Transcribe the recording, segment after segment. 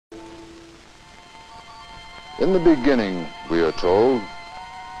In the beginning, we are told,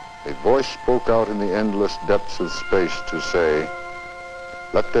 a voice spoke out in the endless depths of space to say,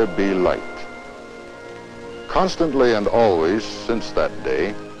 "Let there be light." Constantly and always since that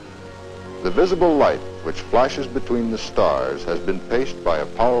day, the visible light which flashes between the stars has been paced by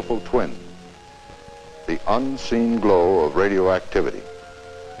a powerful twin, the unseen glow of radioactivity,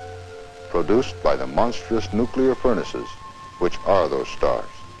 produced by the monstrous nuclear furnaces which are those stars.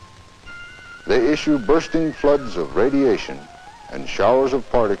 They issue bursting floods of radiation and showers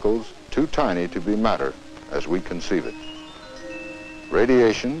of particles too tiny to be matter as we conceive it.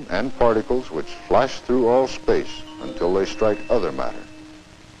 Radiation and particles which flash through all space until they strike other matter.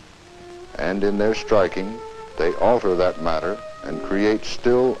 And in their striking, they alter that matter and create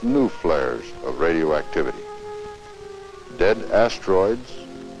still new flares of radioactivity. Dead asteroids,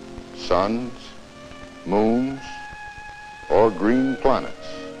 suns, moons, or green planets.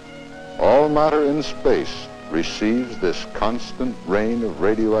 All matter in space receives this constant rain of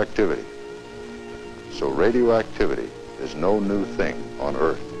radioactivity. So radioactivity is no new thing on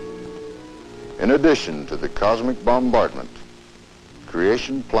Earth. In addition to the cosmic bombardment,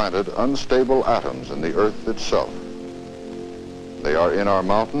 creation planted unstable atoms in the Earth itself. They are in our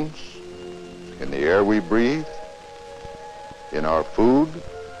mountains, in the air we breathe, in our food,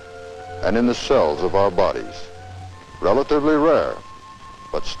 and in the cells of our bodies. Relatively rare,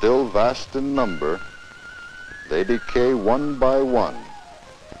 but still vast in number, they decay one by one,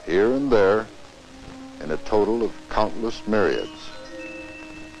 here and there, in a total of countless myriads,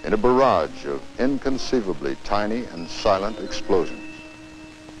 in a barrage of inconceivably tiny and silent explosions.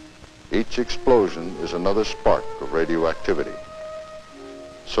 Each explosion is another spark of radioactivity.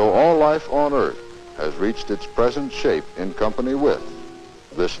 So all life on Earth has reached its present shape in company with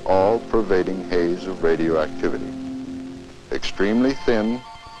this all-pervading haze of radioactivity. Extremely thin,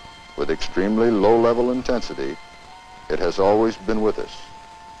 with extremely low-level intensity, it has always been with us.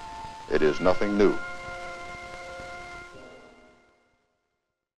 It is nothing new.